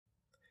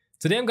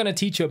Today I'm going to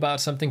teach you about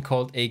something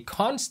called a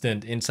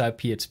constant inside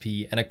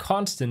PHP, and a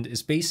constant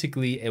is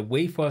basically a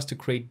way for us to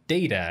create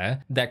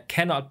data that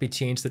cannot be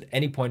changed at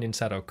any point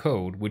inside our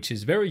code, which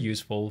is very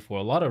useful for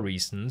a lot of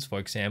reasons. For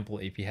example,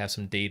 if you have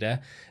some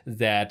data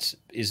that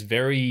is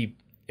very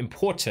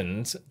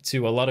important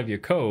to a lot of your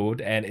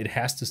code and it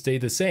has to stay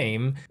the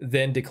same,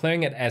 then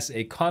declaring it as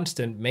a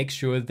constant makes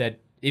sure that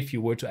if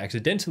you were to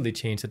accidentally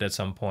change it at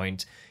some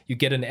point, you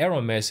get an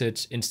error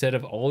message instead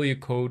of all your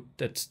code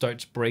that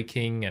starts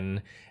breaking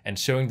and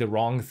showing the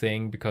wrong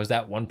thing because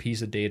that one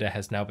piece of data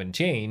has now been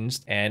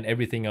changed and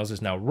everything else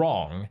is now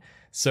wrong.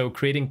 So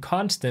creating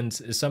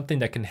constants is something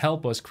that can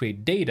help us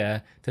create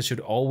data that should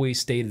always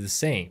stay the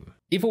same.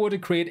 If I were to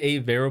create a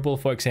variable,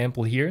 for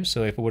example here,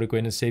 so if I were to go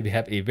in and say we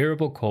have a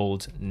variable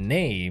called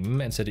name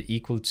and set it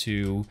equal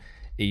to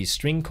a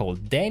string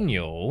called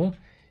Daniel,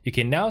 you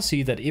can now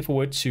see that if I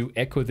were to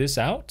echo this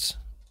out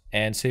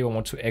and say I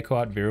want to echo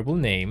out variable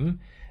name,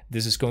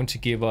 this is going to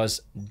give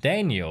us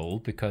Daniel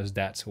because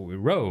that's what we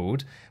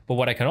wrote. But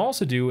what I can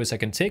also do is I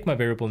can take my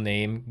variable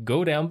name,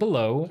 go down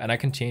below, and I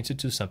can change it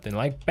to something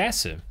like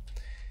Basse.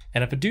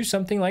 And if I do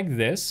something like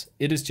this,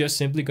 it is just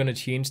simply going to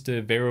change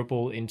the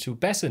variable into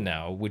Basse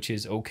now, which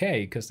is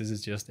okay because this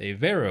is just a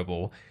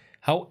variable.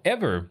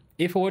 However,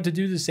 if I were to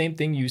do the same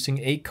thing using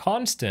a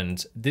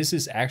constant, this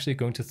is actually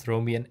going to throw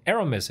me an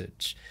error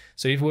message.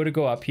 So if we were to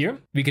go up here,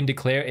 we can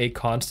declare a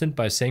constant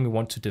by saying we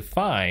want to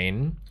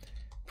define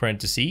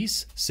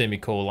parentheses,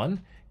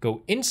 semicolon,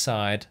 go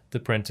inside the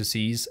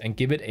parentheses and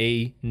give it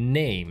a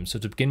name. So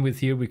to begin with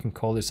here, we can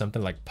call this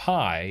something like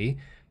pi,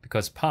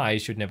 because pi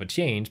should never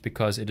change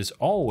because it is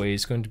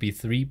always going to be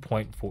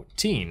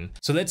 3.14.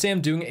 So let's say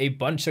I'm doing a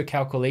bunch of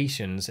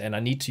calculations and I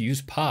need to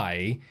use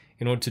pi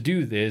in order to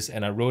do this,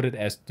 and I wrote it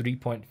as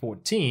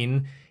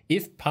 3.14.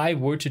 If pi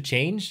were to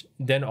change,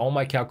 then all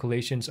my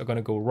calculations are going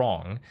to go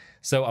wrong.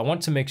 So I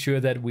want to make sure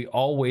that we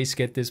always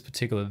get this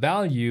particular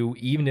value,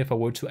 even if I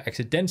were to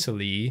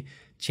accidentally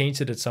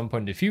change it at some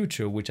point in the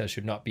future, which I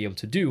should not be able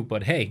to do.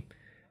 But hey,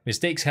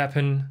 mistakes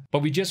happen,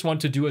 but we just want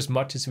to do as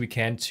much as we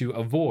can to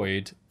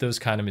avoid those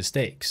kind of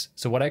mistakes.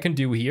 So what I can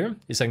do here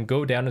is I can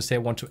go down and say I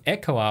want to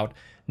echo out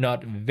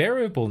not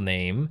variable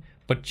name,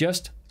 but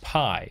just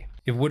pi.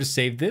 If we were to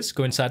save this,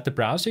 go inside the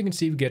browser, you can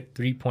see we get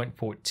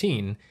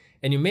 3.14.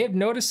 And you may have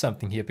noticed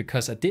something here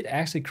because I did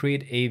actually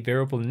create a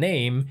variable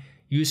name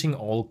using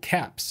all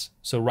caps.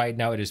 So right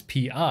now it is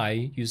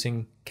PI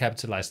using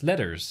capitalized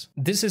letters.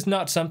 This is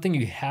not something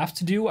you have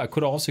to do. I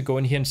could also go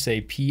in here and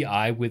say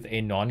PI with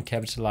a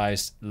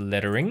non-capitalized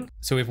lettering.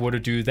 So if we were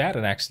to do that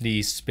and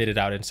actually spit it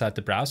out inside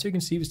the browser, you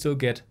can see we still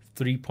get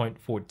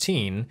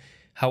 3.14.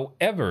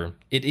 However,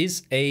 it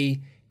is a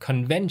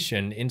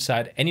convention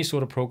inside any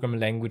sort of programming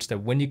language that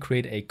when you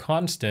create a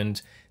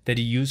constant that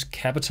you use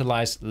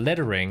capitalized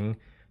lettering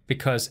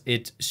because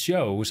it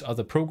shows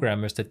other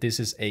programmers that this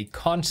is a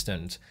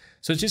constant.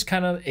 So it's just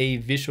kind of a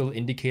visual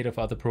indicator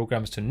for other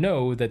programmers to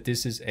know that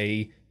this is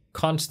a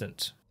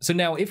constant. So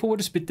now if I were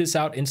to spit this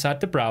out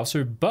inside the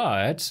browser,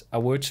 but I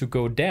were to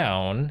go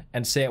down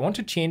and say I want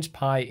to change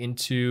pi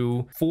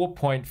into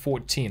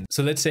 4.14.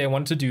 So let's say I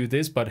want to do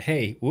this, but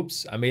hey,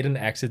 oops, I made an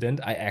accident.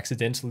 I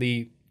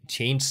accidentally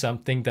changed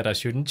something that I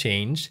shouldn't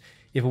change.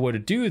 If I were to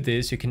do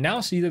this, you can now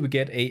see that we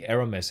get a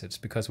error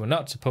message because we're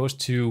not supposed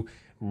to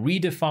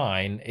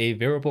redefine a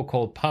variable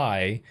called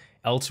pi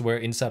elsewhere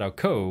inside our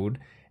code.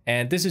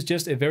 And this is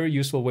just a very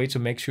useful way to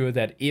make sure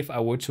that if I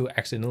were to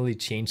accidentally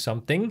change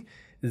something,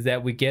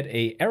 that we get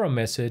a error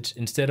message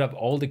instead of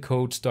all the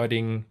code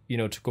starting,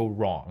 to go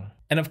wrong.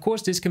 And of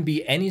course, this can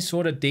be any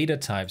sort of data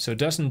type. So it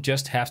doesn't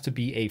just have to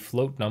be a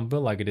float number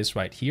like it is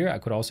right here. I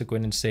could also go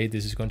in and say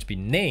this is going to be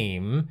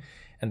name.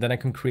 And then I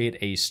can create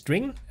a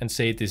string and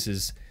say this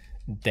is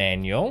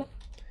Daniel.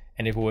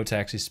 And if we were to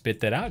actually spit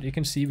that out, you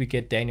can see we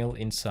get Daniel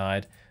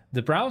inside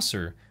the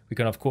browser. We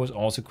can, of course,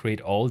 also create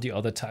all the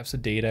other types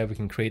of data. We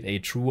can create a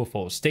true or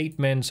false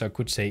statement. So I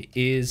could say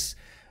is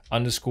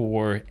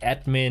underscore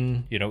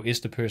admin, is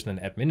the person an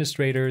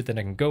administrator? Then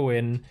I can go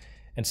in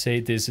and say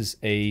this is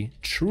a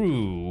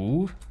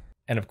true.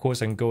 And of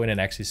course, I can go in and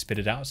actually spit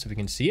it out so we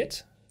can see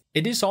it.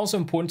 It is also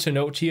important to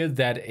note here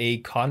that a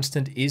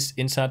constant is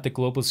inside the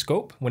global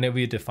scope whenever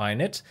you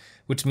define it,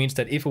 which means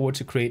that if I were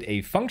to create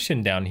a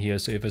function down here,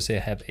 so if I say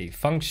I have a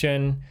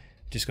function,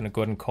 just going to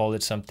go ahead and call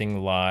it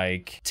something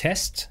like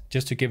test,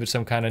 just to give it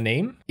some kind of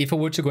name. If I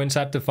were to go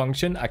inside the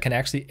function, I can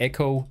actually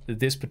echo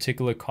this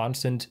particular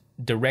constant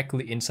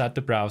directly inside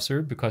the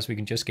browser because we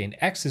can just gain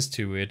access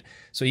to it.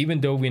 So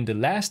even though we in the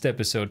last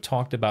episode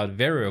talked about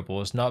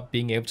variables not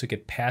being able to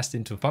get passed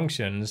into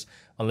functions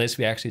unless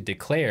we actually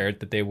declared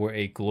that they were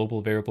a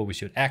global variable we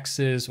should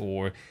access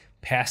or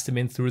pass them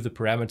in through the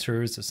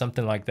parameters or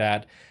something like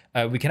that,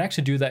 we can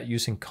actually do that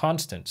using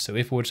constants. So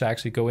if we were to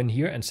actually go in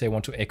here and say I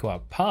want to echo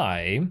out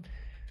pi,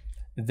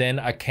 then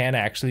I can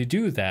actually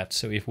do that.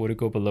 So if we were to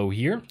go below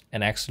here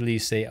and actually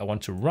say I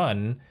want to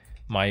run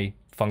my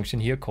function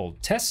here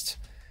called test,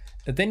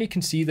 And then you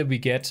can see that we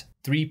get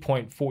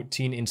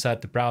 3.14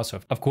 inside the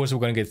browser. Of course, we're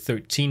going to get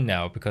 13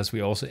 now because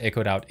we also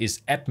echoed out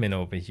is admin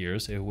over here.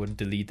 So if we wouldn't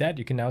delete that,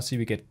 you can now see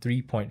we get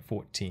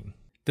 3.14.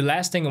 The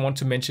last thing I want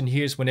to mention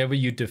here is whenever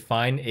you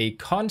define a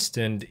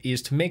constant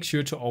is to make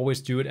sure to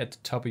always do it at the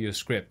top of your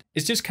script.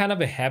 It's just kind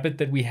of a habit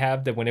that we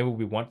have that whenever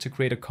we want to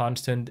create a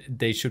constant,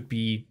 they should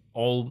be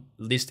all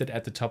listed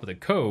at the top of the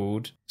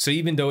code. So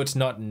even though it's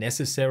not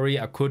necessary,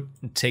 I could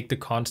take the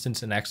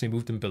constants and actually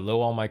move them below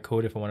all my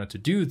code if I wanted to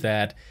do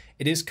that.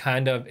 It is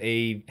kind of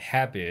a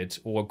habit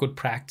or a good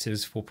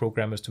practice for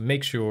programmers to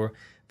make sure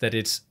that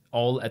it's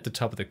all at the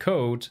top of the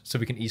code so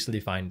we can easily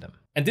find them.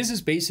 And this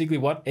is basically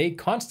what a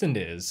constant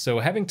is. So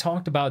having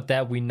talked about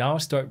that, we now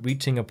start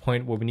reaching a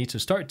point where we need to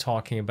start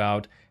talking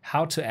about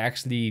how to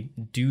actually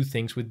do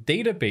things with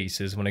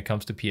databases when it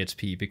comes to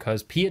PHP,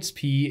 because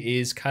PHP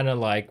is kind of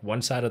like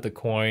one side of the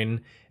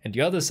coin and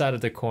the other side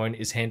of the coin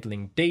is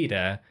handling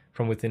data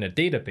from within a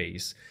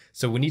database.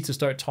 So we need to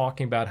start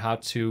talking about how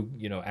to,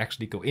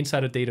 actually go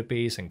inside a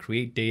database and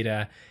create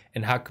data,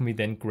 and how can we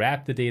then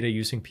grab the data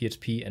using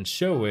PHP and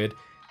show it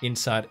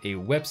inside a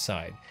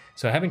website.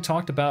 So having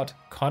talked about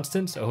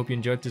constants, I hope you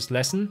enjoyed this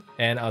lesson,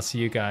 and I'll see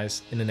you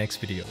guys in the next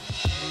video.